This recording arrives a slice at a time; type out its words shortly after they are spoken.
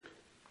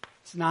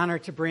It's an honor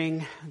to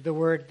bring the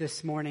word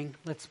this morning.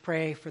 Let's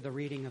pray for the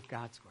reading of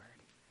God's word.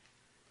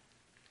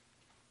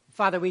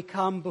 Father, we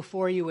come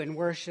before you in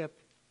worship,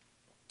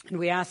 and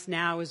we ask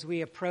now as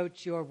we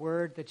approach your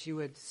word that you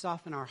would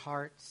soften our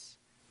hearts,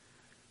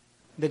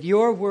 that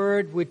your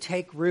word would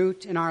take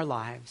root in our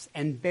lives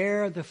and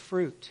bear the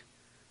fruit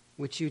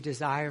which you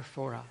desire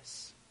for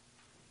us.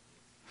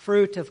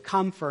 Fruit of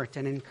comfort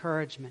and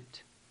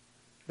encouragement,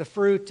 the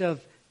fruit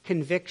of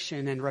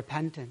conviction and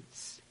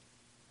repentance.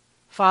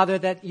 Father,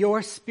 that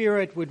your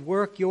Spirit would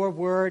work your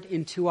word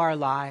into our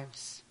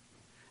lives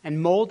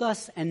and mold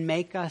us and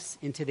make us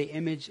into the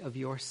image of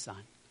your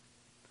Son.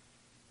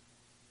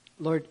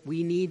 Lord,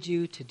 we need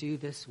you to do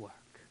this work.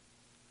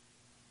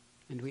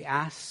 And we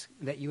ask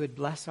that you would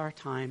bless our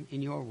time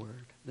in your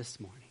word this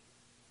morning.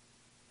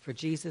 For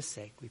Jesus'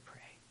 sake we pray.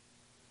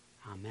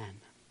 Amen.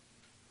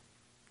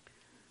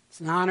 It's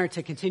an honor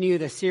to continue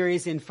the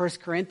series in 1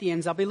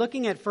 Corinthians. I'll be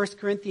looking at 1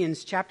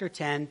 Corinthians chapter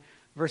 10,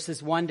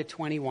 verses 1 to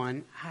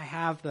 21. I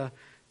have the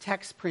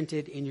text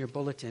printed in your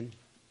bulletin.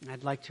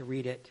 I'd like to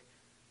read it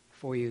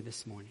for you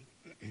this morning.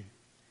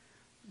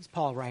 It's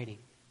Paul writing.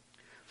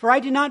 For I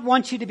do not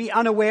want you to be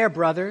unaware,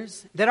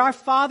 brothers, that our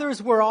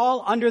fathers were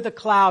all under the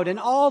cloud and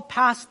all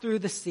passed through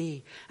the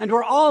sea, and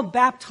were all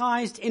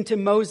baptized into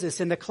Moses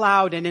in the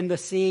cloud and in the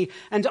sea,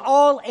 and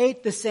all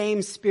ate the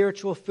same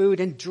spiritual food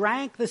and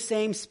drank the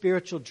same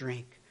spiritual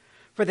drink.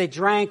 For they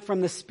drank from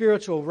the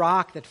spiritual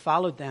rock that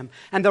followed them,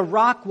 and the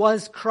rock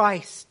was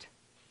Christ.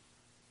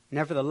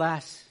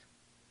 Nevertheless,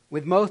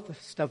 with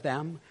most of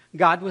them,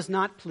 God was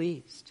not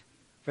pleased,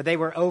 for they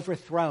were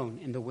overthrown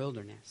in the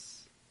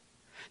wilderness.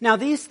 Now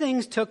these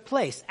things took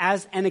place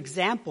as an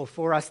example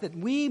for us, that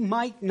we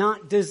might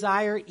not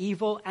desire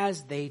evil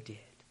as they did.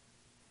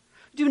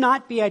 Do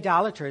not be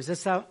idolaters, as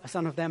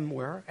some of them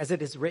were, as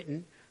it is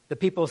written, the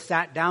people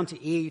sat down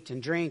to eat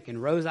and drink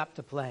and rose up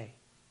to play.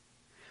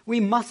 We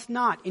must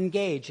not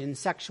engage in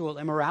sexual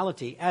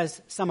immorality,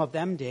 as some of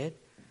them did,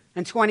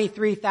 and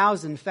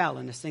 23,000 fell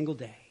in a single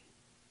day.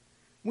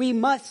 We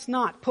must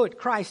not put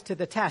Christ to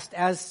the test,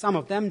 as some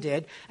of them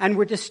did, and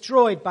were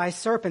destroyed by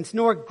serpents,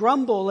 nor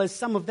grumble, as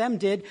some of them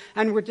did,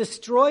 and were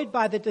destroyed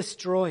by the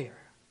destroyer.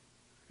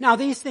 Now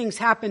these things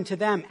happened to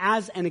them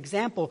as an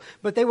example,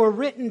 but they were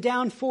written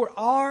down for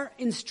our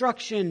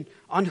instruction,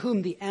 on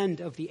whom the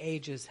end of the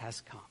ages has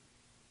come.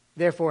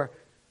 Therefore,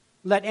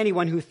 let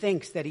anyone who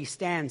thinks that he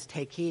stands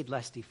take heed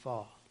lest he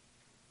fall.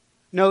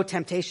 No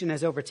temptation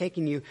has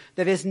overtaken you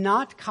that is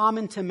not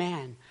common to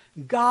man.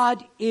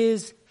 God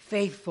is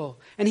faithful,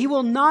 and he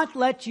will not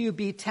let you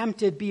be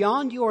tempted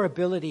beyond your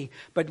ability,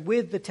 but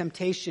with the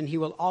temptation he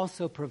will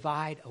also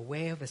provide a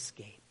way of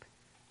escape,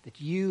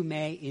 that you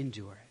may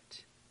endure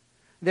it.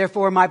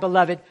 Therefore, my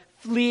beloved,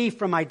 flee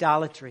from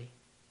idolatry.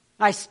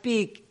 I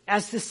speak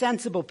as to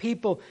sensible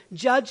people.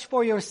 Judge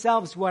for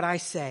yourselves what I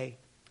say.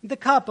 The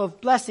cup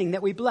of blessing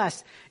that we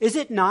bless, is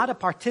it not a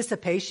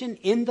participation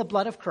in the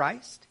blood of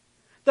Christ?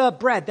 The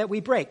bread that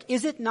we break,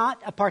 is it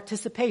not a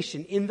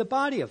participation in the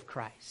body of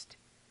Christ?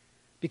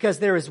 Because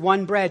there is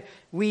one bread,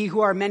 we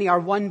who are many are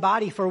one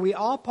body, for we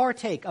all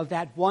partake of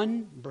that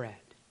one bread.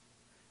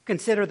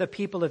 Consider the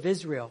people of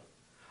Israel.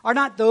 Are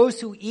not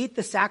those who eat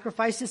the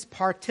sacrifices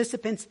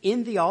participants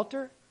in the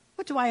altar?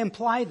 What do I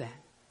imply then?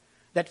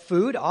 That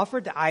food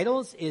offered to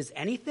idols is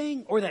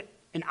anything, or that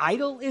an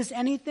idol is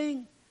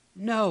anything?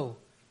 No.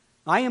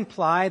 I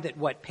imply that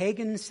what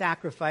pagans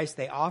sacrifice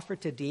they offer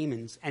to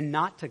demons and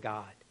not to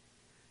God.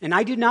 And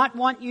I do not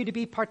want you to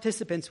be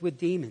participants with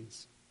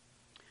demons.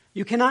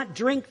 You cannot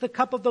drink the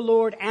cup of the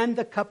Lord and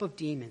the cup of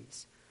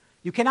demons.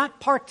 You cannot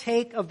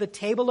partake of the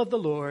table of the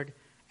Lord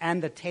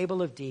and the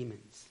table of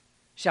demons.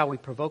 Shall we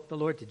provoke the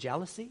Lord to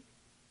jealousy?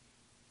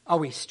 Are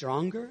we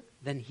stronger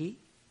than he?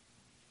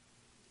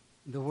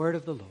 The word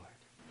of the Lord.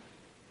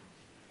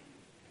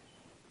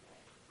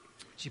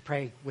 Would you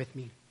pray with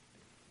me?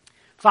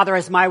 Father,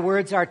 as my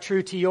words are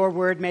true to your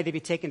word, may they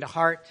be taken to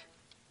heart.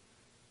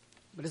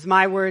 But if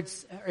my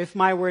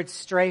words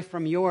stray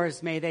from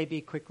yours, may they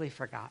be quickly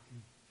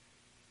forgotten.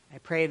 I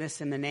pray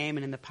this in the name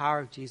and in the power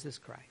of Jesus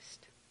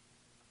Christ.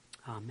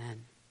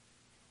 Amen.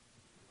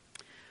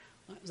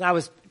 As I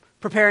was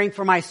preparing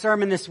for my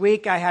sermon this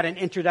week, I had an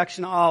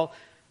introduction all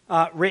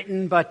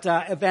written, but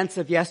events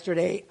of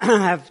yesterday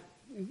have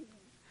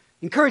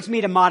encouraged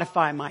me to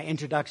modify my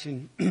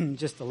introduction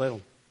just a little.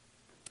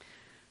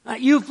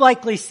 You've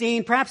likely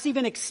seen, perhaps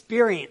even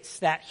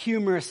experienced, that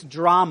humorous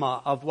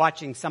drama of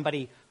watching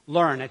somebody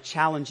learn a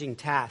challenging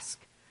task,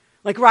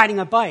 like riding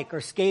a bike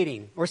or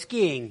skating or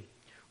skiing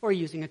or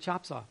using a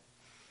chop saw.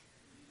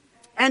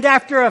 And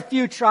after a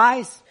few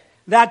tries,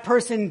 that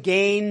person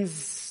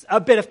gains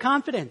a bit of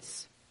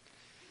confidence.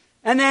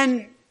 And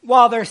then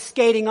while they're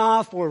skating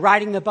off or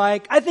riding the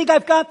bike, I think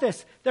I've got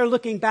this. They're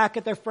looking back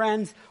at their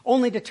friends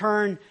only to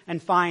turn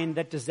and find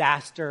that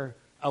disaster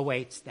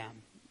awaits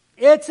them.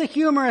 It's a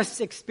humorous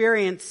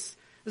experience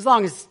as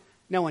long as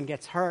no one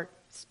gets hurt.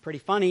 It's pretty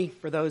funny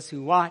for those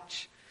who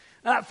watch.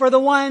 For the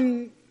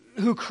one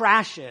who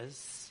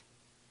crashes,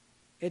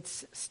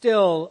 it's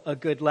still a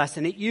good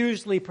lesson. It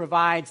usually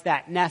provides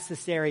that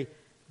necessary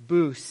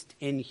boost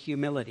in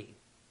humility.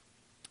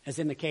 As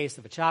in the case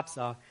of a chop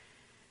saw,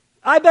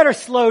 I better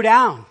slow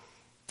down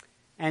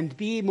and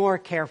be more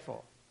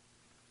careful.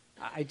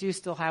 I do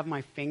still have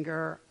my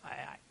finger. I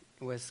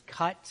was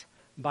cut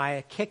by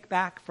a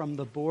kickback from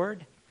the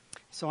board,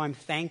 so I'm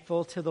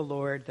thankful to the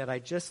Lord that I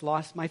just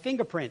lost my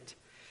fingerprint,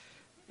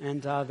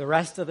 and the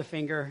rest of the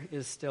finger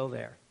is still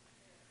there.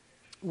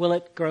 Will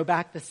it grow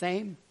back the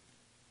same?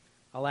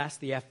 I'll ask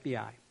the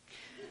FBI.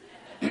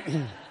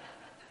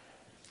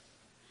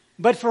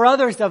 But for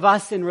others of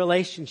us in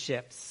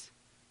relationships,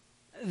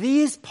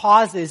 these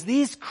pauses,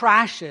 these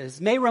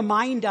crashes may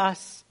remind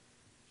us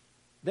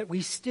that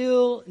we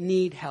still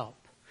need help.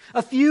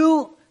 A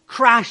few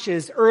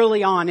crashes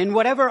early on, in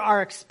whatever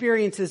our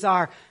experiences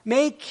are,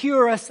 may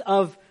cure us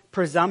of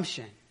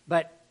presumption.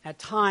 But at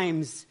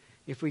times,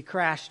 if we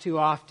crash too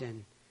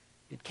often,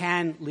 it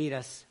can lead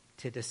us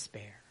to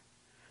despair.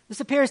 This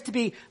appears to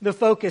be the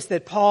focus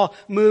that Paul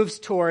moves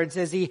towards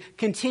as he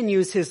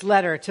continues his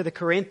letter to the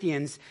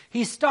Corinthians.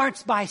 He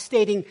starts by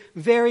stating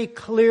very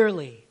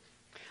clearly,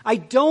 I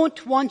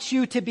don't want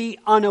you to be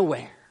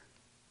unaware.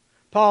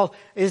 Paul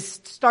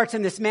starts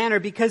in this manner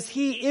because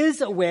he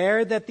is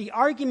aware that the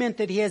argument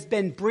that he has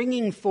been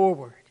bringing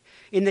forward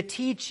in the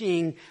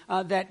teaching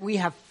that we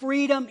have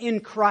freedom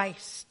in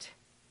Christ,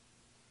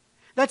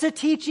 that's a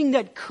teaching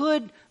that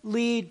could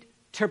lead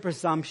to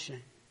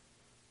presumption.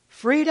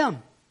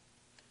 Freedom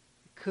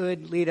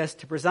could lead us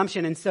to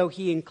presumption. And so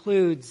he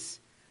includes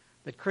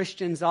that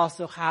Christians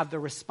also have the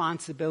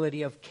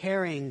responsibility of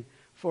caring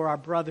for our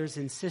brothers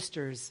and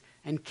sisters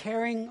and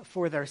caring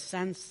for their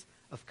sense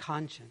of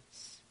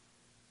conscience.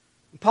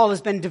 Paul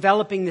has been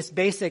developing this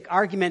basic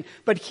argument,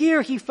 but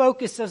here he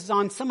focuses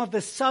on some of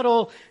the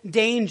subtle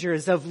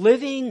dangers of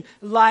living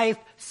life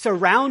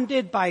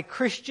surrounded by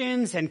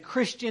Christians and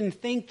Christian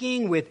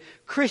thinking with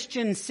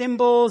Christian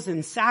symbols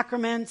and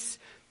sacraments.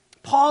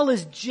 Paul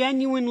is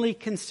genuinely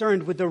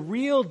concerned with the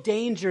real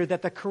danger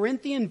that the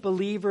Corinthian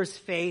believers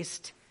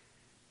faced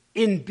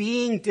in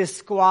being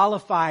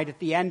disqualified at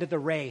the end of the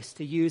race,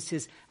 to use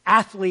his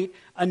athlete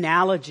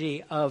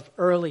analogy of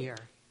earlier,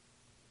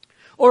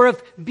 or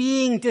of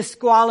being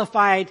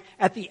disqualified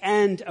at the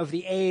end of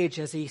the age,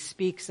 as he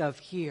speaks of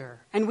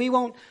here. And we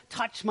won't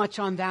touch much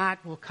on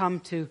that. We'll come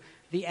to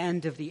the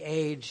end of the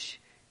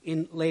age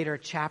in later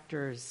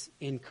chapters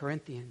in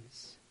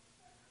Corinthians.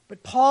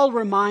 But Paul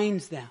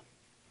reminds them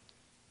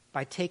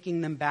by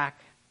taking them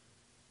back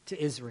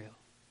to Israel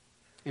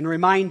and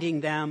reminding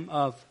them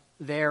of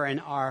their and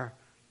our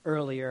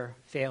earlier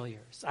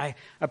failures. I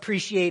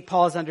appreciate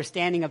Paul's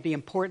understanding of the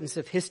importance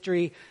of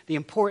history, the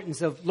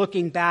importance of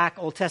looking back.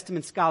 Old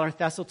Testament scholar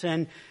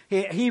Thistleton,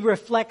 he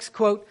reflects,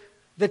 quote,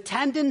 the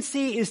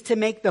tendency is to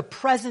make the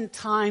present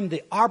time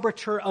the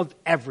arbiter of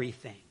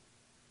everything,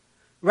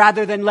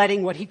 rather than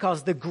letting what he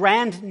calls the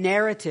grand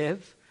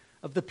narrative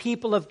of the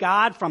people of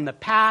God from the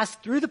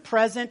past through the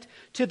present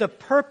to the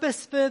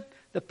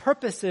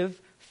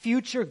purposive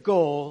future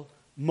goal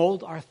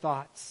mold our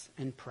thoughts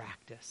and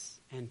practice,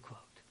 end quote.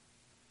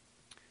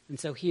 And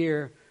so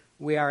here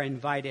we are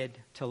invited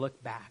to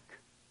look back.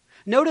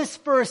 Notice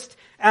first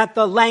at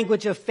the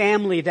language of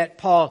family that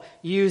Paul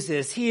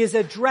uses. He is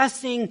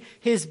addressing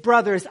his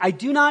brothers. I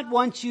do not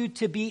want you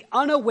to be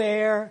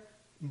unaware,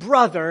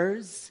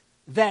 brothers,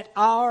 that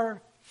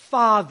our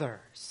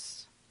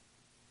fathers.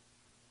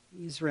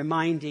 He's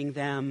reminding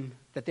them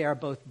that they are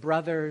both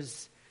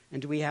brothers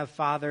and we have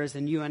fathers,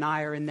 and you and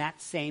I are in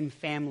that same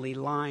family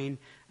line,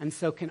 and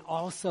so can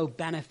also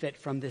benefit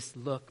from this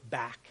look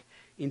back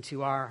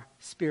into our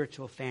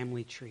spiritual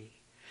family tree.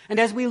 And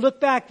as we look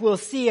back, we'll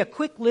see a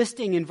quick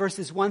listing in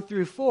verses 1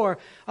 through 4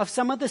 of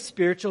some of the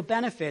spiritual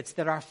benefits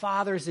that our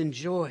fathers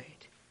enjoyed.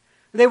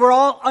 They were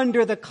all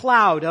under the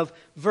cloud of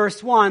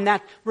verse 1.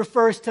 That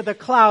refers to the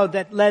cloud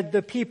that led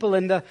the people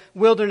in the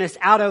wilderness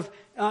out of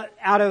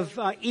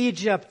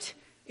Egypt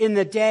in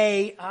the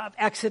day of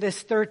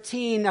Exodus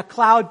 13. A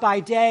cloud by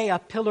day, a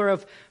pillar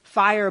of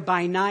fire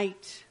by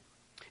night.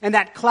 And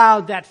that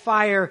cloud, that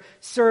fire,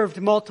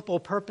 served multiple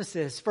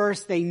purposes.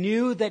 First, they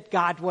knew that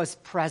God was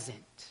present.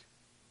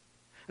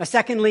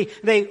 Secondly,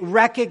 they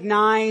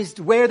recognized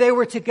where they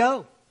were to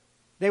go.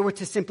 They were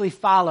to simply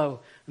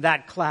follow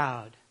that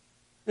cloud.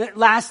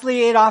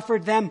 Lastly, it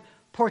offered them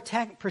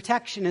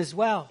protection as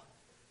well,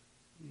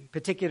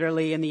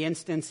 particularly in the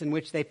instance in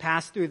which they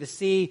passed through the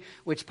sea,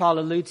 which Paul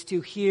alludes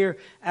to here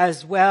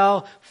as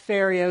well.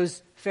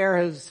 Pharaoh's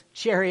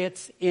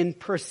chariots in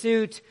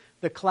pursuit,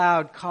 the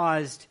cloud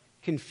caused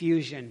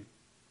confusion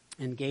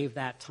and gave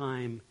that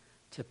time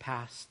to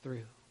pass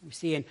through. We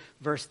see in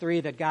verse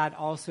 3 that God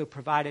also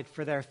provided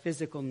for their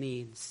physical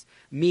needs,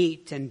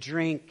 meat and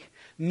drink.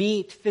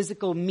 Meat,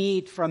 physical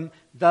meat from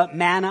the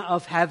manna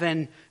of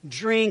heaven.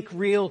 Drink,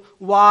 real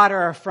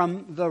water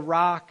from the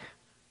rock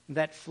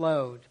that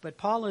flowed. But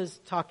Paul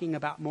is talking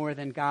about more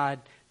than God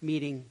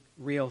meeting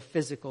real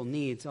physical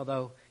needs,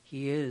 although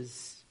he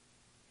is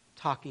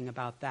talking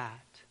about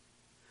that.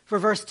 For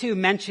verse 2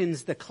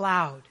 mentions the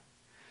cloud.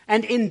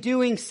 And in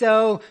doing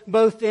so,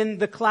 both in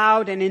the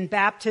cloud and in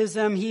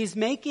baptism, he's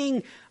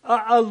making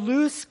a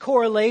loose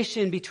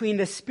correlation between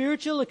the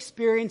spiritual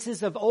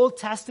experiences of Old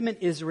Testament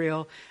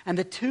Israel and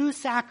the two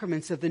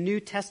sacraments of the New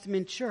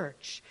Testament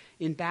church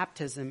in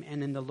baptism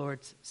and in the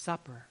Lord's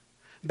Supper.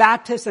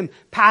 Baptism,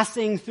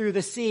 passing through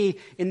the sea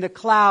in the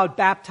cloud,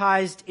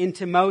 baptized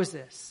into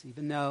Moses,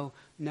 even though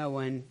no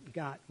one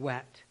got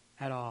wet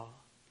at all.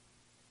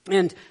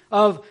 And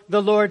of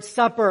the Lord's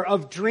Supper,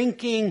 of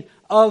drinking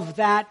of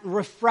that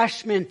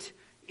refreshment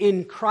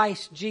in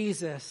Christ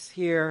Jesus.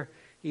 Here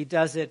he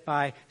does it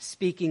by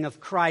speaking of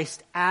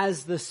Christ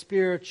as the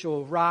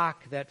spiritual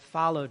rock that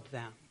followed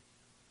them.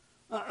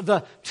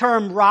 The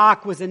term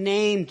rock was a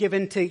name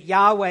given to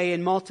Yahweh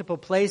in multiple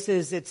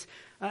places. It's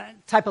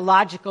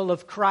typological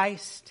of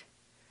Christ.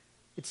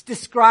 It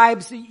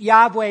describes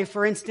Yahweh,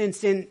 for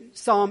instance, in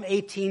Psalm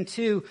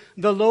 18:2.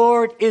 The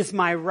Lord is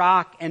my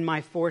rock and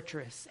my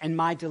fortress and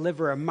my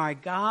deliverer, my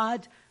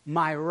God,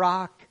 my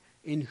rock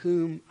in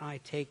whom I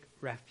take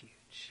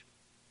refuge.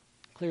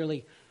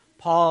 Clearly,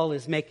 Paul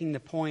is making the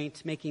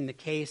point, making the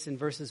case in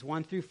verses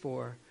 1 through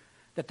 4,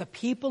 that the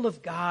people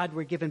of God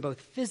were given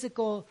both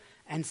physical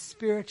and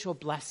spiritual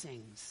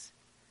blessings.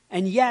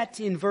 And yet,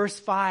 in verse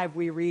 5,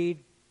 we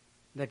read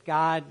that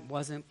God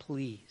wasn't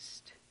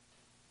pleased.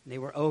 They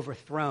were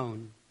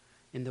overthrown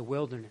in the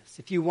wilderness.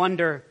 If you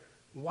wonder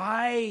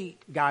why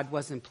God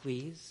wasn't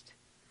pleased,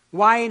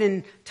 why an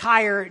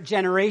entire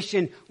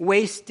generation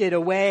wasted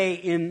away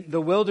in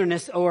the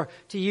wilderness, or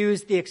to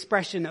use the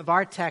expression of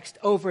our text,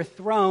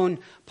 overthrown,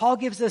 Paul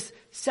gives us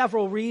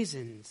several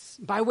reasons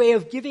by way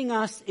of giving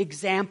us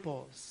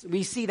examples.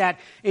 We see that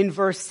in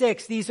verse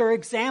 6. These are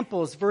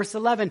examples. Verse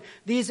 11,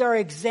 these are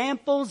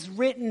examples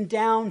written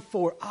down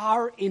for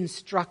our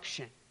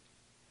instruction.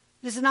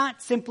 This is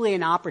not simply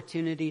an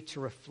opportunity to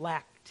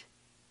reflect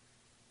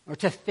or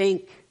to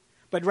think,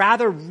 but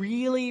rather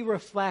really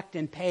reflect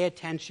and pay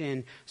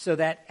attention so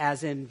that,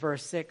 as in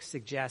verse 6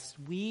 suggests,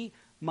 we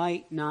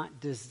might not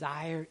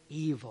desire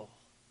evil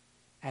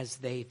as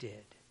they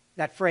did.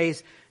 That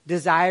phrase,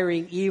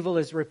 desiring evil,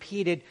 is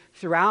repeated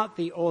throughout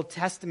the Old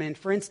Testament.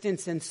 For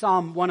instance, in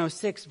Psalm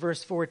 106,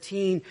 verse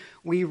 14,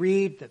 we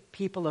read the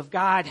people of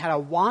God had a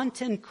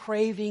wanton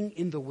craving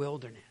in the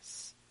wilderness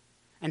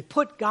and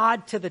put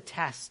God to the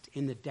test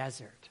in the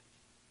desert.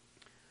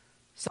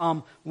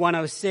 Psalm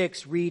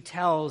 106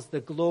 retells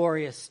the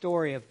glorious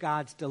story of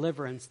God's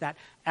deliverance, that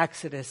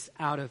exodus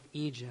out of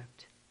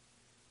Egypt.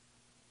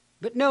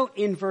 But note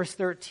in verse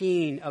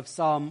 13 of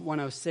Psalm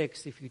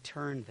 106, if you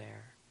turn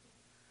there,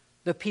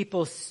 the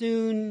people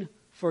soon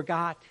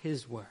forgot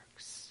his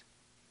works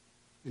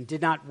and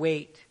did not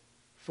wait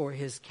for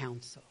his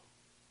counsel.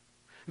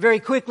 Very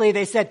quickly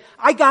they said,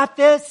 I got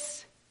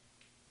this,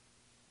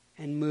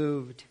 and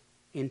moved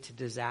into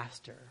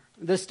disaster.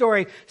 The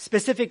story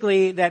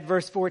specifically that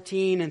verse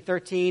 14 and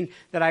 13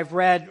 that I've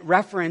read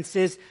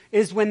references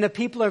is when the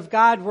people of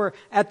God were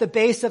at the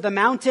base of the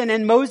mountain,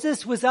 and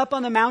Moses was up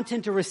on the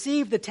mountain to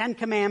receive the 10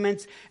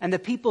 Commandments, and the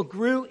people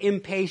grew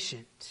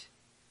impatient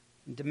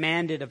and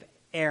demanded of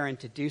Aaron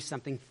to do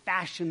something,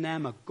 fashion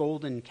them a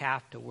golden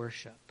calf to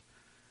worship,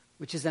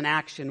 which is an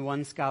action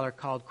one scholar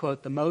called,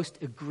 quote, the most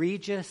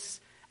egregious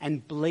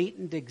and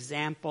blatant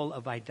example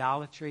of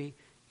idolatry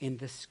in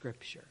the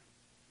Scripture.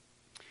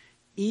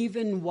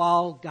 Even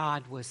while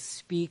God was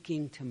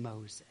speaking to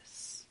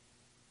Moses,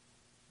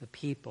 the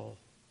people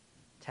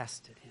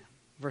tested him.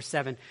 Verse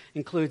 7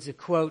 includes a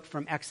quote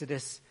from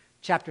Exodus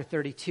chapter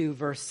 32,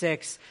 verse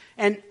 6.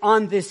 And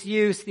on this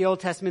use, the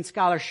Old Testament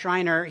scholar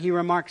Schreiner, he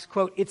remarks,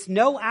 quote, it's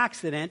no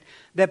accident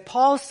that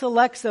Paul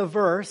selects a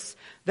verse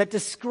that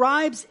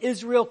describes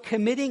Israel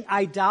committing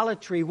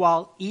idolatry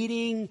while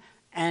eating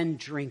and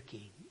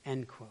drinking,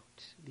 end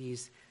quote.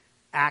 These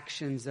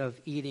actions of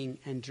eating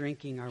and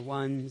drinking are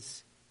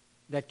ones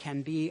that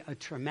can be a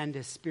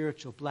tremendous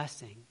spiritual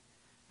blessing,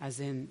 as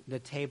in the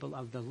table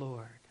of the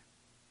Lord.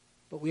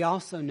 But we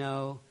also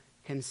know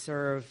can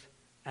serve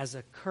as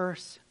a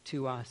curse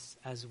to us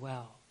as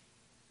well.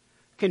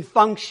 Can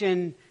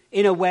function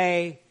in a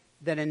way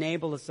that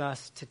enables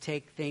us to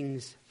take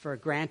things for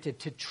granted,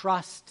 to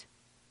trust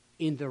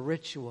in the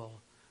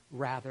ritual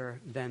rather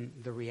than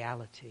the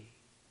reality.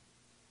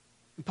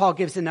 Paul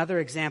gives another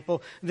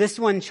example. This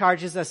one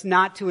charges us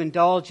not to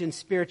indulge in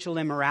spiritual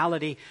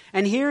immorality.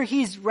 And here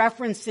he's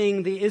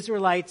referencing the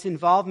Israelites'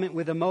 involvement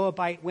with the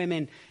Moabite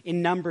women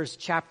in Numbers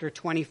chapter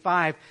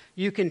 25.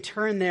 You can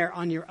turn there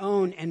on your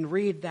own and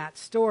read that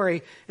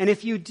story. And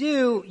if you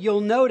do,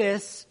 you'll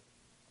notice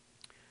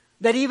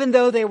that even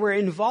though they were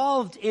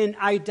involved in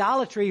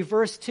idolatry,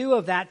 verse 2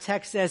 of that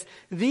text says,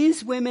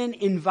 these women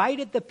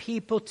invited the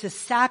people to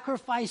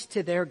sacrifice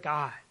to their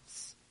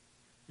gods.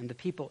 And the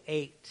people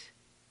ate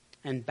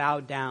and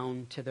bowed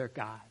down to their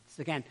gods.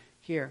 Again,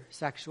 here,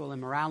 sexual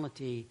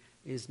immorality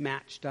is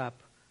matched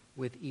up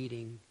with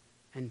eating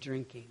and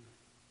drinking.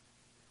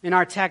 In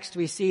our text,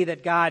 we see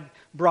that God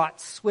brought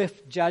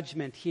swift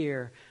judgment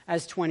here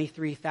as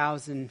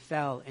 23,000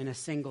 fell in a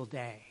single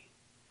day.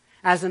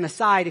 As an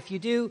aside, if you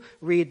do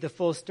read the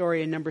full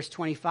story in Numbers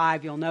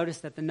 25, you'll notice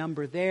that the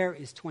number there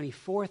is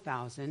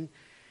 24,000.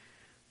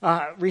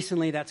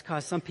 Recently, that's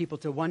caused some people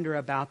to wonder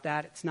about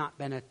that. It's not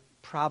been a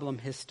problem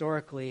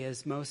historically,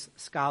 as most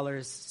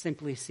scholars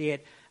simply see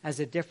it as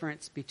a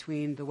difference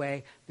between the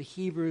way the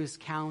Hebrews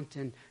count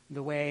and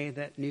the way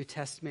that New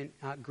Testament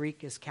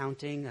Greek is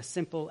counting. A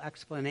simple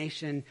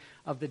explanation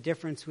of the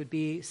difference would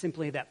be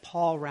simply that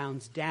Paul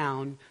rounds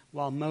down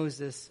while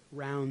Moses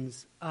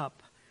rounds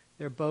up.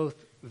 They're both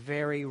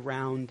very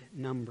round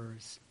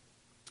numbers.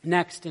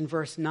 Next, in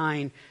verse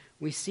 9,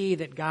 we see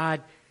that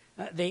God,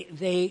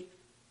 they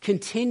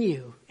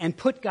continue and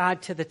put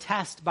God to the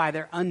test by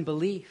their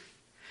unbelief.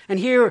 And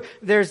here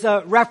there's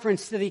a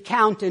reference to the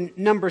account in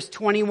Numbers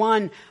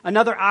 21,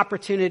 another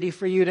opportunity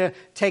for you to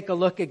take a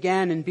look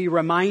again and be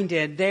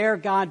reminded. There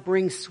God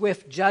brings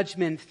swift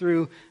judgment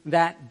through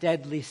that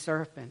deadly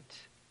serpent.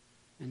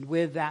 And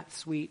with that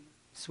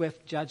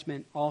swift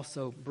judgment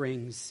also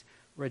brings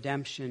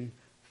redemption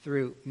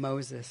through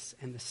Moses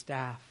and the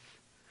staff.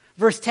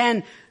 Verse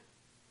 10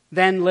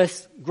 then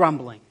lists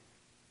grumbling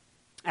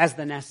as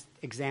the next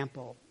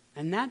example.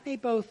 And that may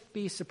both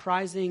be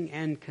surprising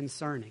and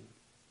concerning.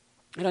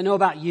 I don't know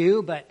about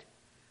you, but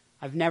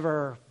I've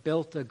never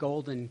built a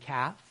golden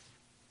calf.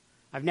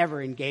 I've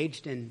never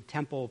engaged in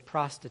temple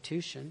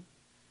prostitution.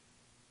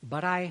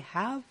 But I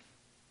have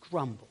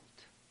grumbled.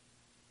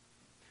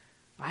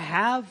 I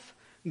have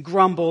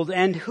grumbled,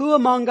 and who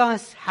among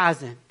us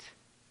hasn't?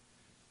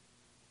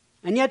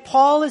 And yet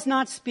Paul is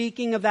not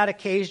speaking of that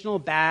occasional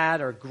bad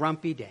or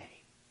grumpy day.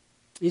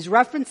 He's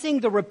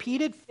referencing the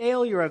repeated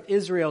failure of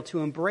Israel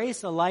to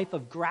embrace a life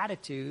of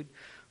gratitude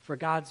for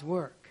God's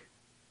work.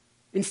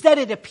 Instead,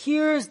 it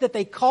appears that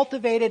they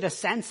cultivated a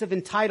sense of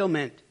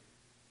entitlement,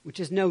 which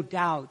is no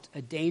doubt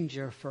a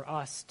danger for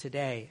us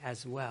today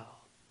as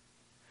well.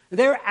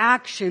 Their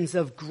actions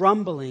of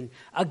grumbling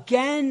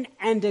again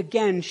and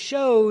again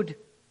showed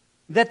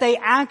that they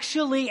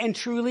actually and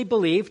truly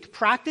believed,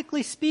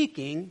 practically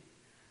speaking,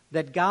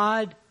 that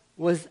God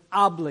was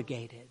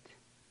obligated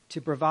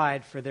to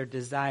provide for their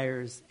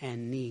desires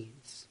and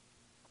needs.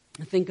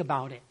 Think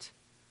about it.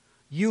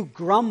 You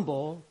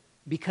grumble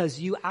because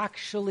you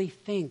actually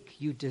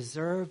think you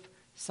deserve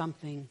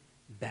something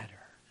better.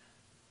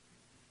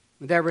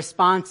 Their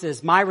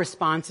responses, my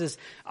responses,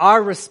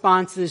 our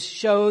responses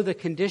show the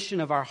condition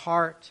of our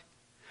heart.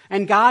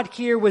 And God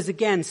here was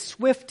again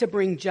swift to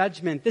bring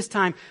judgment, this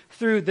time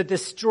through the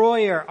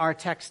destroyer, our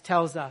text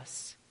tells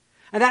us.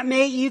 And that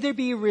may either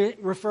be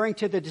referring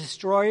to the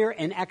destroyer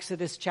in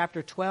Exodus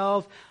chapter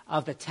 12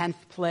 of the 10th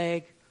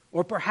plague,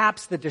 or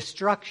perhaps the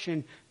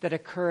destruction that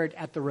occurred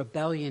at the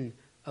rebellion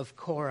of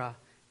Korah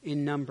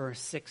in number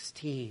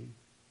 16.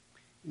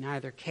 In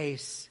either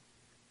case,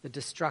 the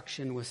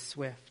destruction was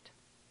swift.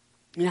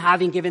 And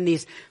having given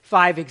these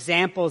 5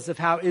 examples of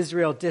how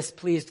Israel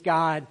displeased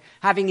God,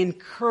 having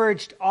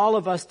encouraged all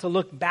of us to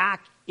look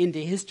back into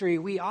history,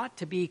 we ought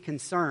to be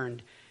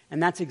concerned.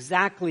 And that's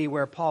exactly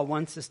where Paul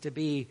wants us to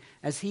be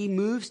as he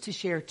moves to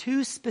share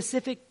 2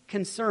 specific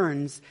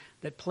concerns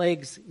that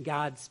plagues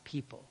God's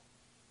people.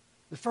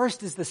 The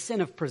first is the sin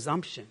of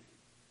presumption,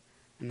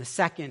 and the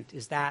second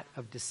is that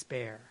of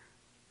despair.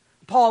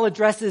 Paul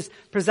addresses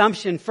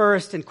presumption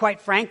first, and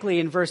quite frankly,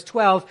 in verse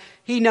 12,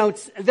 he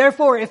notes,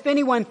 "Therefore, if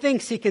anyone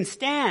thinks he can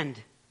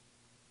stand,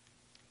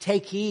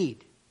 take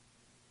heed,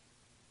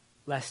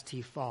 lest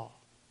he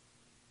fall."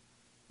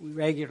 We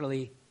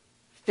regularly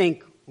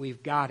think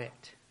we've got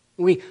it.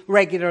 We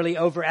regularly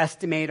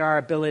overestimate our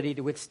ability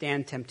to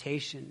withstand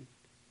temptation.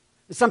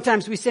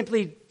 Sometimes we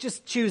simply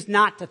just choose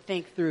not to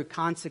think through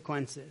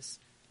consequences.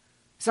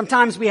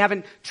 Sometimes we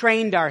haven't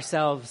trained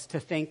ourselves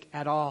to think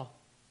at all.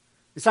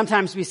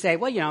 Sometimes we say,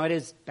 well, it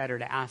is better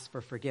to ask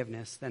for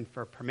forgiveness than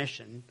for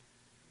permission.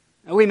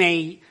 We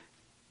may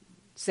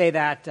say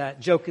that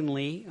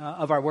jokingly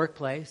of our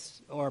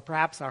workplace or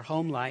perhaps our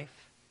home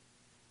life,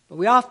 but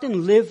we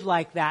often live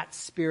like that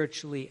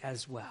spiritually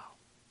as well.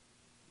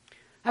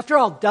 After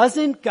all,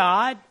 doesn't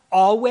God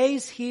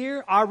always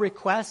hear our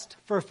request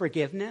for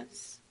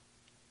forgiveness?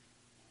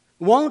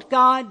 Won't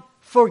God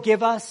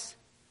forgive us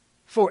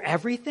for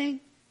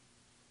everything?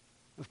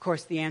 Of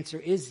course, the answer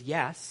is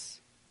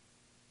yes,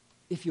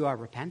 if you are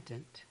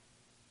repentant.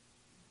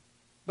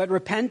 But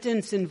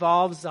repentance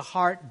involves a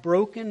heart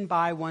broken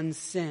by one's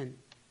sin.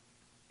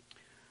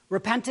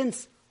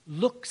 Repentance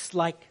looks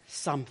like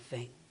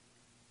something.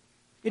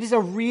 It is a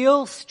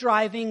real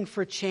striving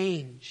for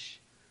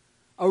change,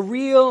 a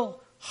real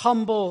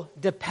humble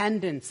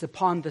dependence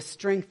upon the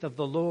strength of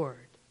the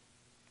Lord.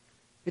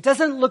 It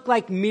doesn't look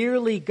like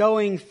merely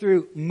going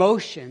through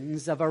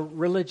motions of a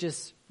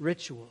religious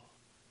ritual.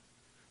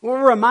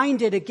 We're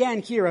reminded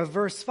again here of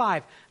verse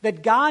 5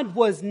 that God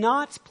was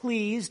not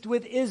pleased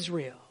with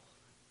Israel.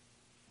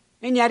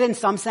 And yet in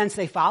some sense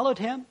they followed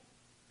him.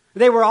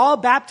 They were all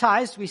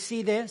baptized, we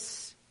see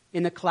this,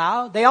 in the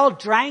cloud. They all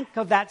drank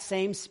of that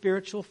same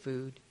spiritual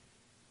food.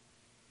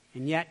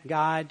 And yet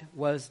God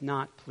was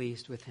not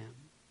pleased with him.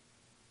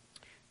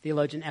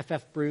 Theologian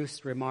F.F.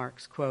 Bruce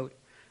remarks, quote,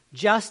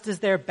 just as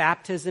their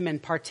baptism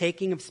and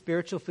partaking of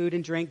spiritual food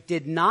and drink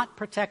did not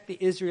protect the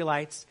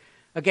Israelites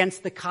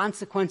against the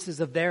consequences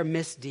of their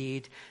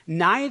misdeed,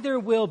 neither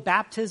will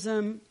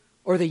baptism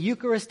or the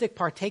Eucharistic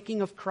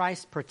partaking of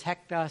Christ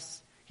protect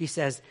us, he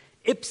says,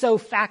 ipso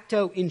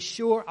facto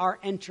ensure our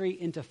entry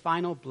into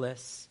final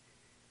bliss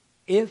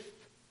if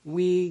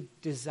we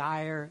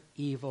desire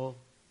evil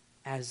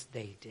as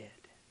they did.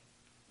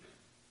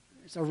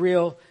 There's a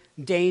real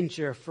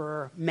danger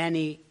for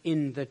many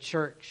in the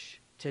church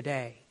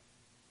today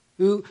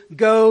who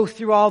go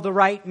through all the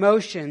right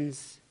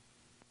motions,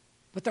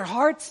 but their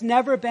heart's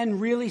never been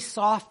really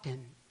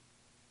softened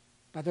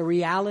by the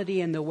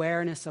reality and the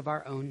awareness of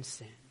our own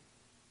sin.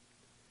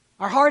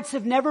 Our hearts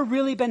have never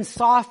really been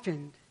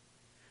softened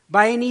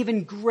by an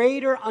even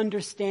greater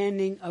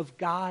understanding of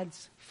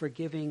God's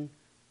forgiving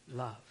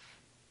love.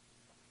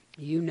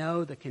 You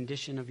know the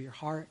condition of your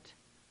heart.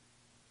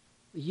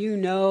 You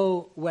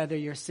know whether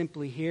you're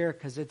simply here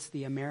because it's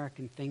the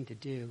American thing to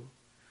do,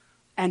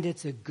 and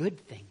it's a good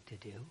thing to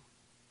do,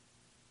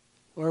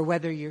 or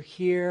whether you're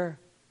here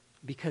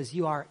because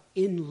you are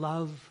in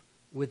love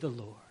with the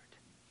Lord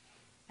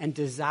and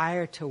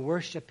desire to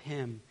worship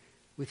Him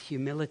with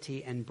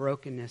humility and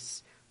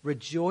brokenness,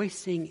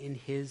 rejoicing in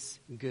His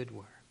good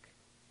work.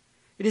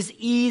 It is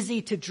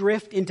easy to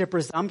drift into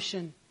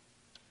presumption,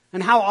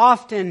 and how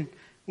often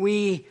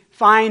we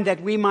find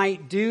that we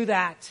might do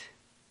that.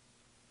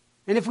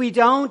 And if we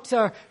don't,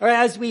 or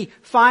as we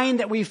find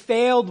that we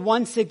failed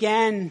once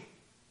again,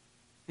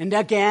 and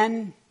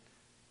again,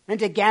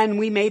 and again,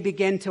 we may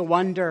begin to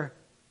wonder,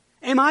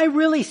 am I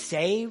really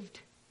saved?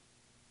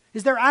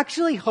 Is there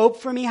actually hope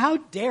for me? How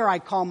dare I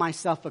call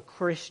myself a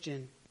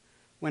Christian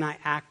when I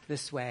act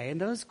this way? And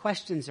those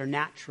questions are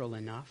natural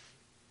enough.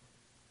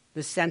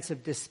 The sense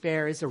of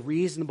despair is a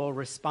reasonable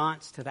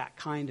response to that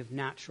kind of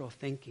natural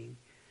thinking.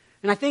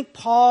 And I think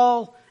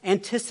Paul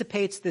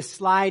anticipates this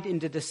slide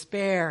into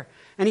despair,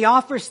 and he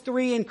offers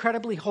 3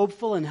 incredibly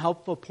hopeful and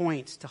helpful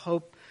points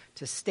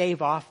to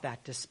stave off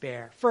that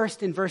despair.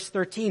 First, in verse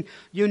 13,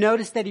 you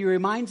notice that he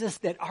reminds us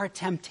that our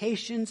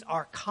temptations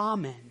are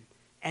common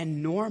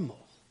and normal.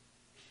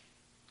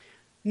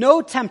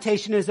 No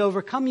temptation has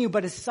overcome you,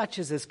 but as such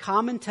as is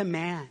common to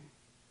man.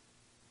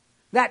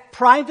 That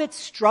private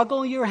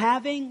struggle you're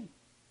having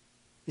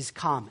is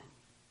common.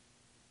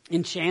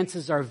 And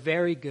chances are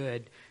very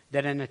good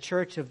that in a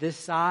church of this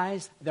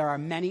size, there are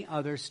many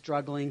others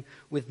struggling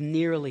with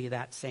nearly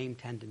that same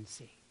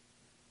tendency.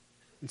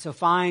 And so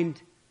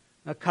find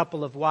a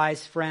couple of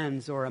wise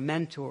friends or a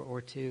mentor or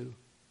two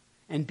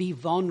and be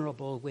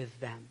vulnerable with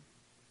them.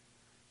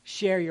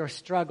 Share your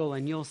struggle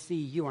and you'll see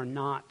you are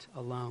not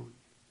alone.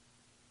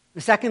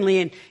 Secondly,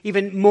 and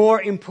even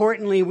more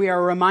importantly, we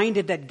are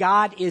reminded that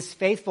God is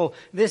faithful.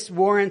 This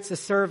warrants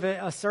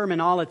a sermon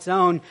all its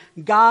own.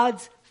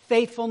 God's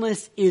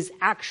faithfulness is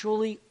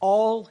actually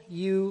all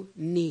you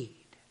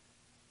need.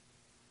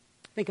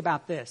 Think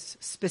about this.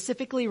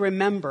 Specifically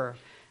remember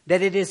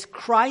that it is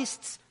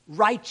Christ's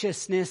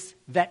righteousness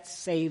that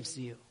saves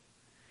you.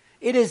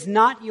 It is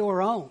not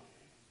your own.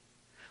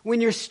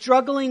 When you're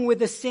struggling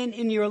with a sin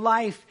in your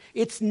life,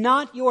 it's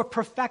not your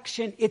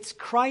perfection, it's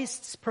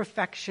Christ's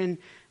perfection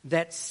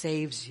that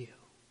saves you.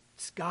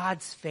 It's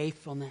God's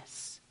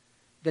faithfulness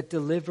that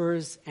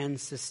delivers and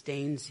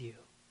sustains you.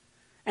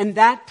 And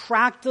that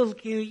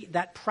practically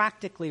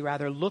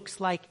looks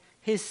like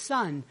His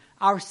Son,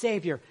 our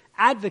Savior,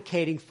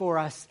 advocating for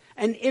us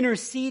and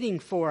interceding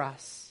for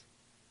us.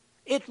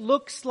 It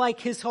looks like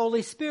His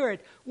Holy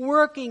Spirit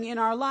working in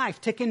our life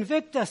to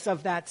convict us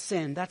of that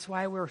sin. That's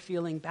why we're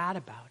feeling bad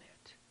about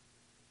it.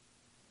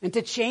 And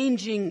to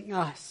changing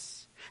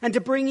us and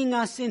to bringing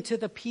us into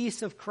the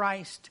peace of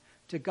Christ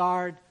to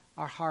guard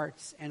our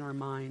hearts and our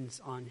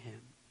minds on Him.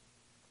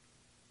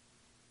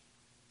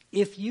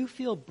 If you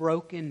feel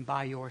broken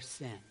by your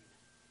sin,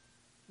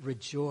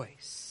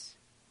 rejoice.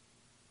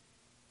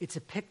 It's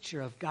a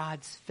picture of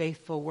God's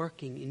faithful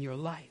working in your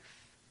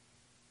life.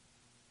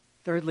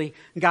 Thirdly,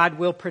 God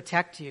will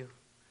protect you.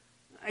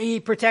 He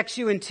protects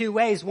you in 2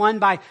 ways. One,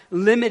 by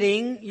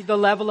limiting the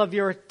level of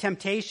your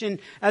temptation,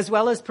 as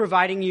well as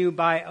providing you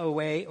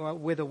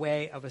with a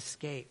way of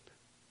escape.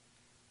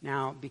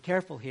 Now, be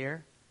careful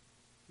here.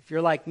 If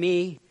you're like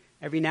me,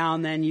 every now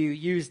and then you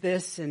use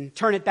this and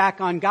turn it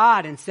back on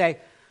God and say,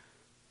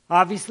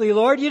 obviously,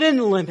 Lord, you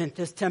didn't limit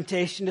this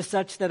temptation to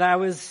such that I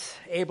was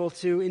able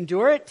to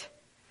endure it.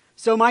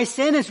 So my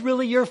sin is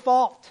really your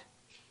fault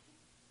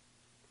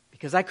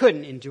because I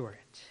couldn't endure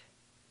it.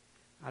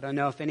 I don't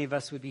know if any of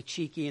us would be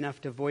cheeky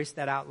enough to voice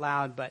that out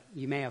loud, but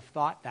you may have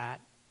thought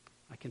that.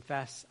 I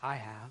confess I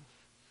have.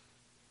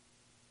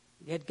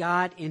 Yet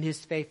God, in His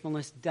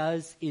faithfulness,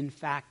 does in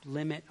fact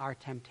limit our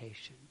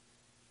temptation.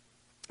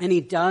 And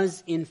He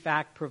does, in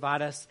fact,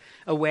 provide us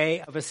a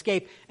way of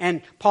escape.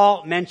 And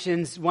Paul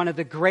mentions one of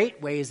the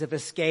great ways of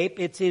escape.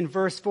 It's in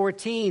verse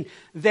 14.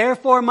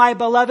 Therefore, my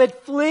beloved,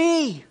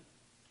 flee.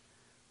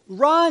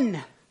 Run.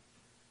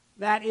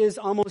 That is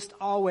almost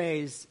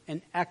always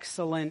an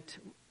excellent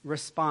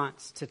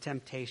response to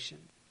temptation.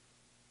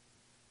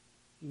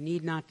 You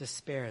need not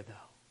despair, though.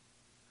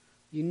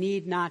 You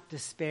need not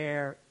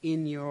despair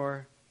in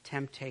your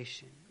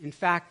temptation. In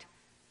fact,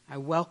 I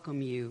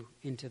welcome you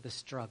into the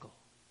struggle.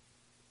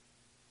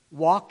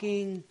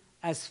 Walking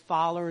as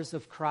followers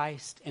of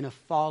Christ in a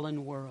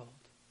fallen world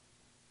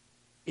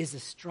is a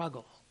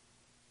struggle.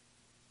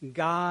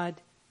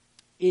 God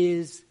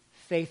is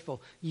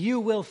faithful. You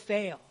will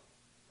fail,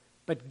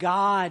 but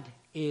God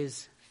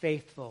is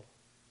faithful.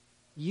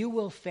 You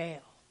will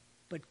fail,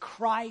 but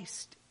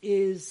Christ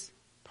is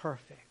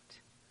perfect.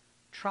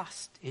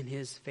 Trust in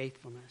his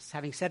faithfulness.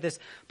 Having said this,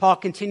 Paul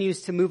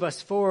continues to move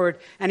us forward,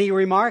 and he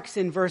remarks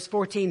in verse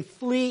 14,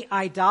 flee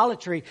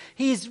idolatry.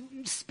 He's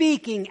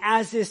speaking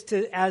as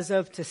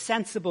of to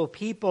sensible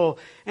people,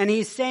 and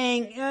he's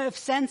saying, if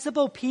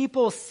sensible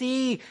people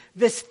see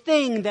this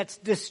thing that's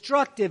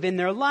destructive in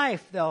their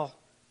life, they'll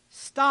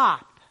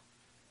stop.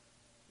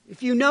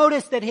 If you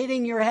notice that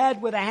hitting your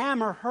head with a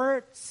hammer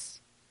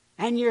hurts,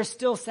 and you're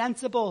still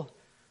sensible,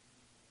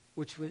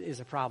 which is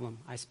a problem,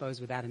 I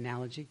suppose, with that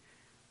analogy,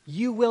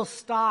 you will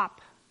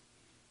stop.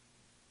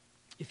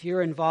 If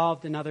you're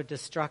involved in other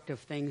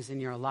destructive things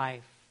in your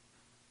life,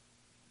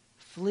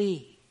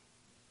 flee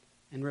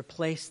and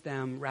replace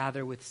them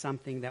rather with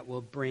something that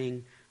will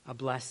bring a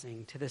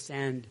blessing. To this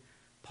end,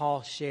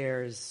 Paul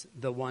shares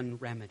the one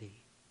remedy.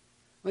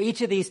 Well,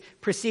 each of these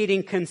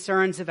preceding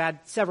concerns have had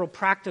several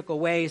practical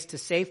ways to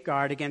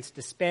safeguard against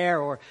despair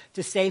or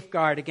to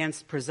safeguard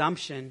against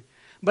presumption,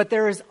 but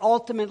there is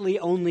ultimately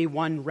only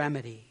one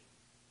remedy.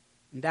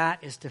 And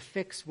that is to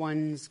fix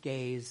one's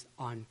gaze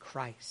on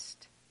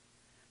Christ.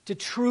 To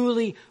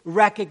truly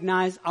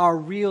recognize our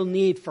real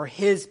need for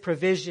his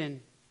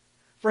provision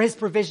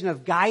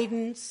of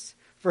guidance,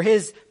 for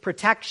his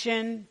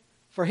protection,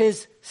 for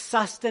his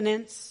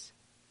sustenance.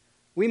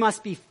 We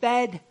must be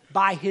fed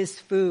by his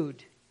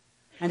food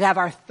and have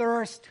our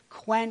thirst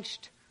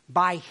quenched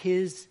by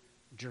his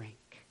drink.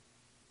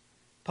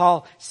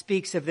 Paul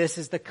speaks of this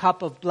as the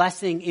cup of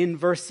blessing in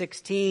verse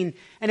 16.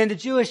 And in the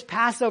Jewish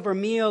Passover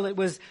meal, it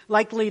was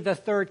likely the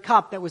third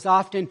cup that was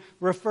often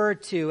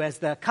referred to as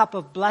the cup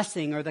of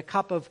blessing or the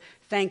cup of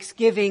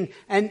thanksgiving.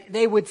 And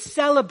they would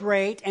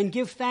celebrate and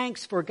give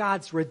thanks for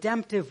God's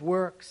redemptive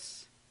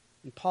works.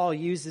 And Paul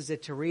uses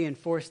it to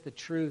reinforce the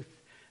truth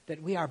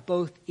that we are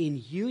both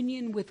in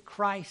union with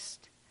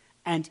Christ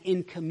and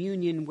in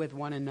communion with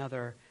one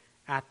another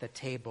at the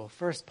table.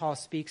 First, Paul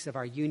speaks of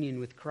our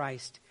union with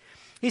Christ.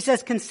 He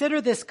says,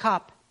 consider this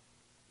cup.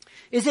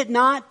 Is it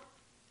not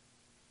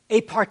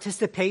a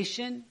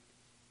participation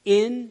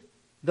in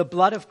the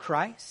blood of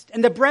Christ?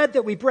 And the bread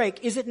that we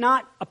break, is it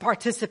not a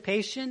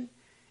participation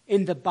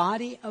in the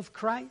body of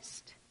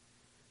Christ?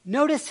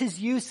 Notice his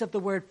use of the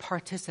word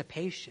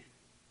participation.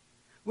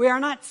 We are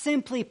not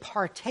simply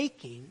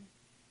partaking,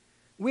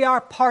 we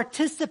are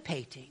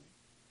participating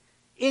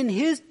in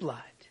his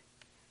blood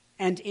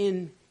and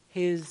in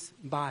his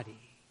body.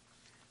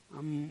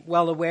 I'm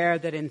well aware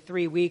that in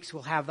 3 weeks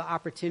we'll have the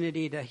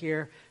opportunity to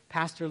hear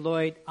Pastor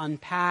Lloyd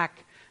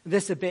unpack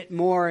this a bit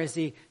more as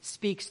he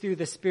speaks through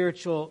the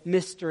spiritual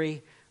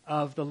mystery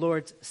of the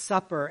Lord's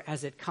Supper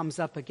as it comes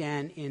up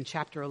again in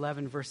chapter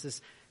 11,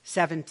 verses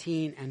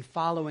 17 and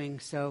following.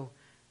 So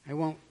I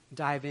won't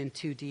dive in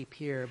too deep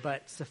here,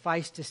 but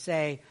suffice to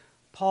say,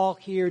 Paul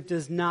here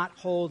does not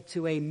hold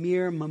to a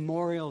mere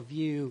memorial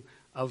view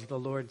of the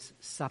Lord's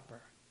Supper.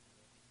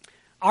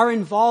 Our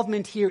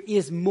involvement here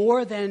is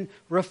more than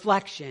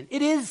reflection.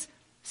 It is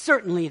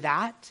certainly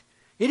that.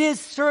 It is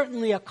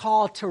certainly a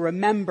call to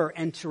remember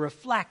and to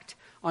reflect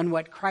on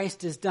what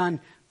Christ has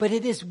done, but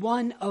it is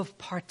one of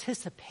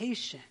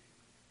participation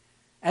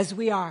as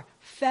we are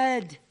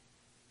fed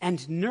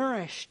and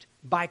nourished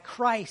by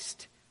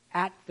Christ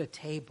at the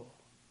table.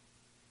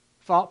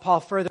 Paul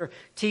further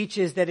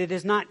teaches that it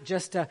is not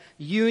just a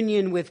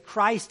union with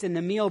Christ in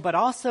the meal, but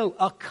also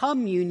a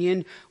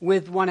communion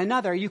with one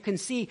another. You can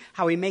see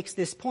how he makes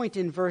this point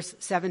in verse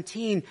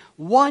 17.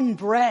 One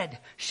bread,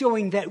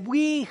 showing that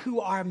we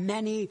who are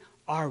many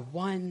are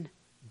one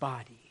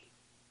body.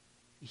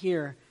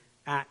 Here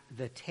at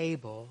the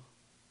table,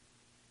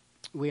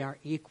 we are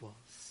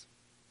equals.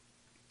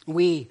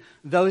 We,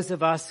 those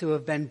of us who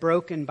have been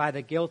broken by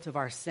the guilt of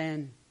our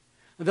sin,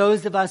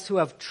 those of us who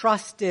have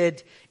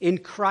trusted in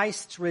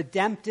Christ's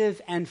redemptive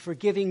and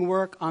forgiving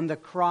work on the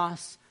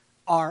cross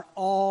are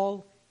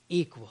all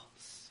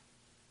equals.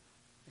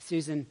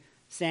 Susan,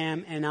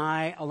 Sam, and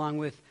I, along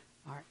with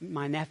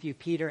my nephew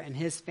Peter and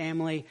his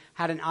family,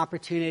 had an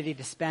opportunity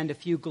to spend a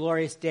few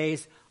glorious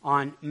days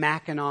on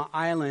Mackinac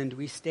Island.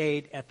 We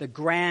stayed at the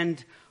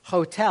Grand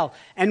Hotel.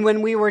 And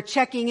when we were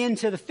checking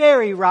into the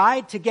ferry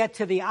ride to get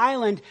to the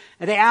island,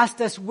 they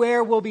asked us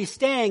where we'll be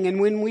staying.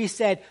 And when we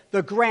said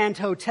the Grand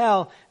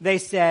Hotel, they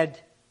said,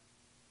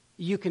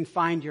 you can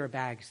find your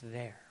bags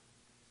there.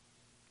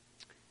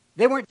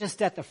 They weren't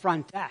just at the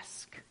front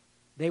desk.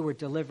 They were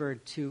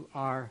delivered to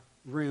our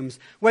rooms.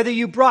 Whether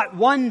you brought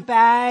one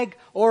bag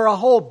or a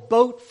whole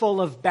boat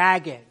full of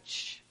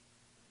baggage,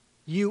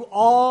 you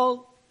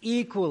all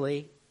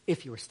equally,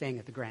 if you were staying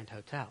at the Grand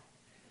Hotel,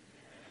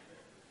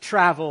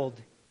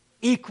 traveled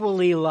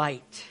equally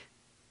light.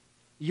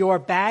 Your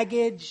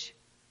baggage,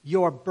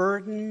 your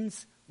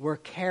burdens were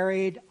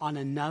carried on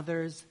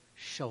another's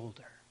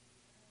shoulder.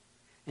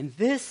 And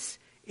this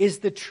is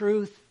the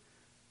truth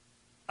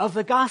of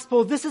the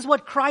gospel. This is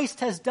what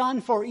Christ has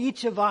done for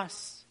each of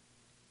us.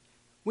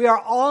 We are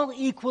all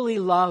equally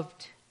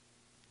loved.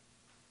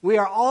 We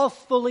are all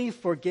fully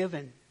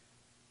forgiven.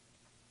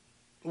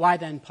 Why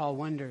then, Paul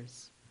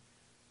wonders,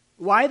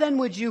 why then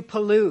would you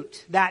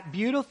pollute that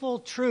beautiful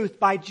truth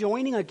by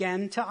joining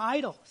again to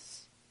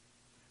idols?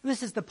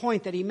 This is the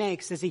point that he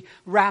makes as he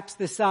wraps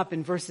this up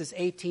in verses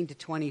 18 to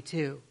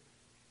 22.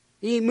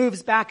 He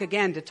moves back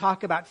again to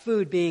talk about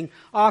food being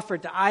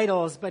offered to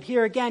idols, but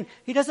here again,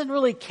 he doesn't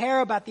really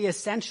care about the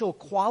essential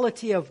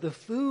quality of the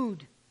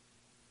food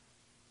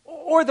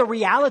or the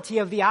reality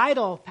of the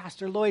idol.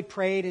 Pastor Lloyd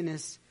prayed in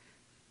his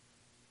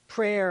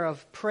prayer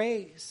of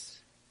praise.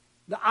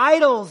 The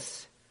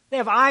idols, they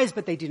have eyes,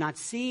 but they do not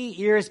see,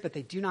 ears, but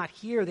they do not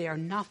hear. They are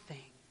nothing.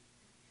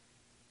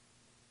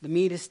 The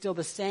meat is still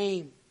the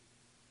same.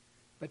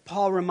 But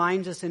Paul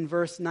reminds us in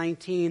verse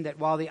 19 that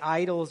while the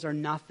idols are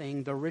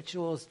nothing, the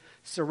rituals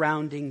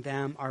surrounding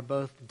them are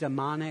both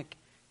demonic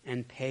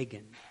and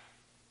pagan.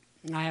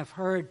 I have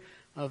heard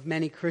of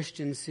many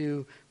Christians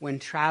who, when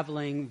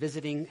traveling,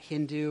 visiting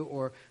Hindu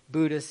or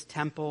Buddhist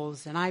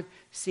temples, and I've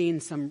seen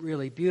some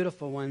really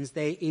beautiful ones,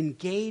 they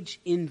engage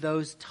in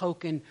those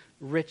token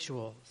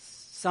rituals,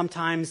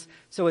 sometimes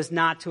so as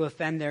not to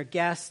offend their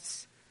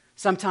guests,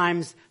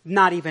 sometimes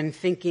not even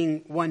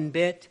thinking one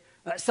bit,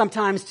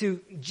 sometimes to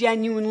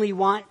genuinely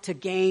want to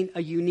gain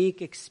a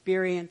unique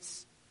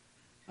experience.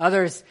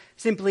 Others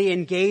simply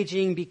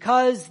engaging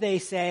because they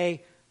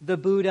say the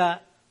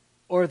Buddha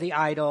or the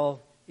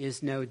idol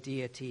is no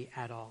deity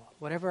at all.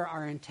 Whatever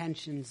our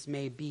intentions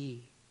may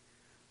be,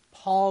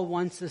 Paul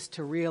wants us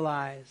to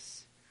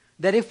realize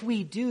that if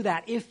we do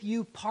that, if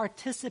you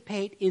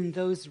participate in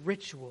those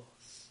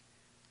rituals,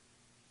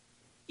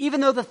 even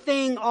though the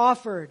thing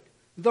offered,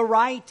 the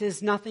rite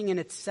is nothing in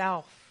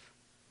itself,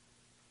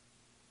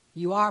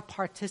 you are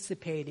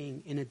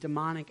participating in a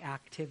demonic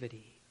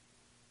activity.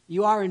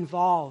 You are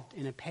involved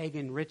in a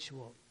pagan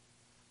ritual.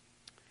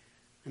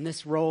 And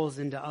this rolls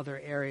into other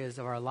areas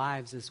of our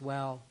lives as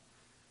well.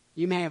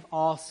 You may have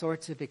all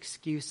sorts of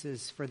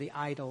excuses for the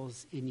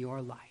idols in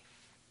your life.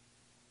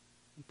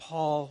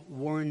 Paul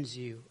warns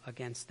you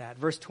against that.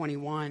 Verse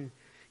 21,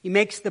 he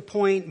makes the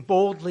point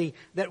boldly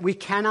that we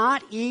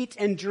cannot eat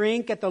and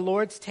drink at the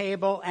Lord's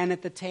table and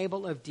at the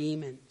table of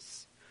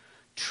demons.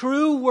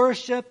 True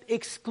worship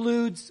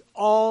excludes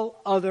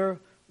all other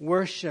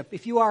worship.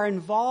 If you are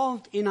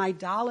involved in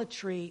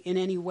idolatry in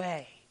any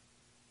way,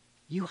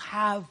 you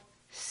have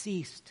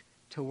ceased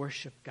to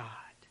worship God.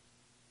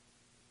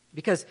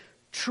 Because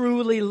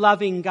truly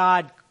loving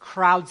God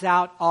crowds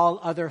out all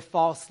other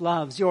false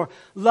loves. Your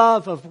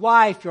love of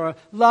wife, your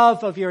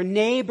love of your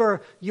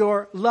neighbor,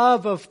 your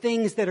love of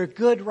things that are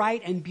good,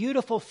 right, and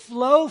beautiful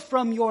flow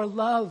from your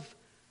love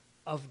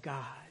of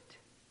God.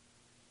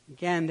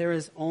 Again, there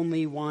is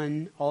only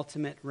one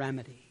ultimate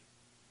remedy,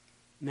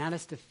 and that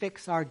is to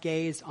fix our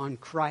gaze on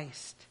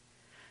Christ,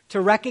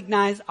 to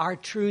recognize our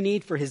true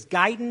need for His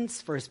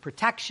guidance, for His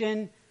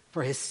protection,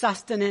 for His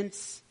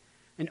sustenance,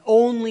 and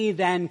only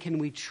then can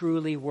we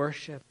truly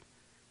worship,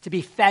 to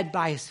be fed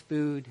by His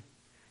food,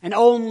 and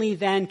only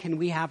then can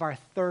we have our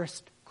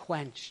thirst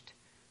quenched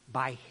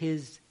by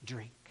His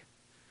drink.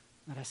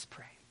 Let us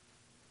pray.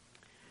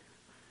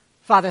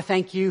 Father,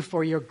 thank you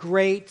for your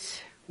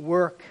great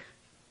work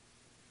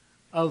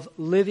of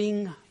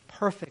living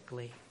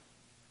perfectly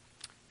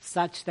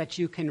such that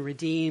you can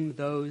redeem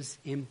those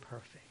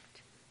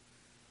imperfect.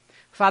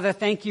 Father,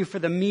 thank you for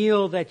the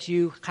meal that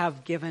you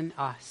have given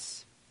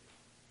us.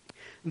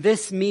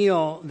 This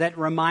meal that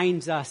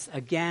reminds us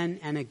again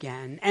and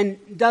again, and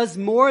does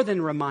more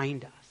than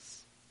remind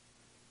us.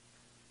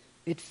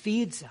 It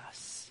feeds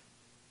us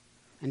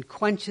and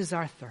quenches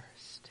our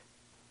thirst.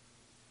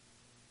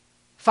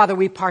 Father,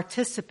 we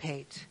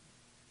participate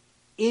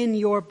in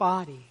your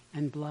body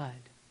and blood.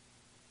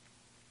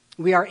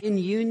 We are in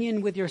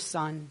union with your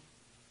Son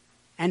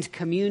and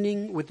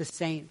communing with the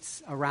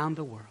saints around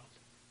the world.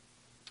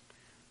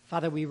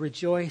 Father, we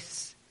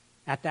rejoice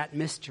at that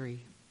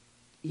mystery,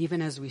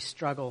 even as we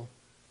struggle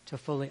to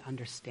fully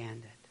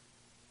understand it.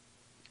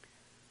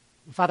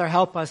 Father,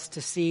 help us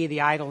to see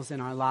the idols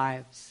in our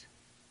lives,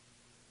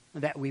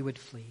 that we would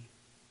flee.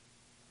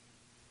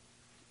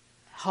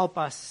 Help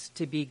us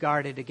to be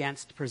guarded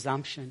against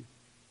presumption,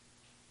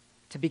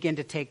 to begin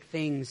to take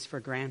things for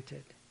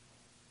granted.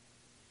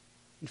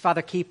 And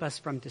Father, keep us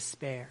from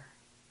despair.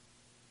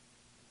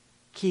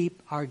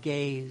 Keep our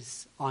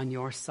gaze on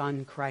your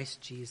Son,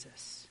 Christ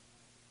Jesus.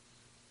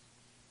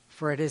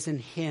 For it is in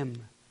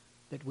Him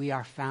that we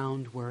are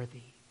found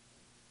worthy.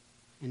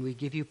 And we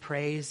give you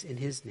praise in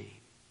His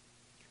name.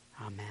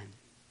 Amen.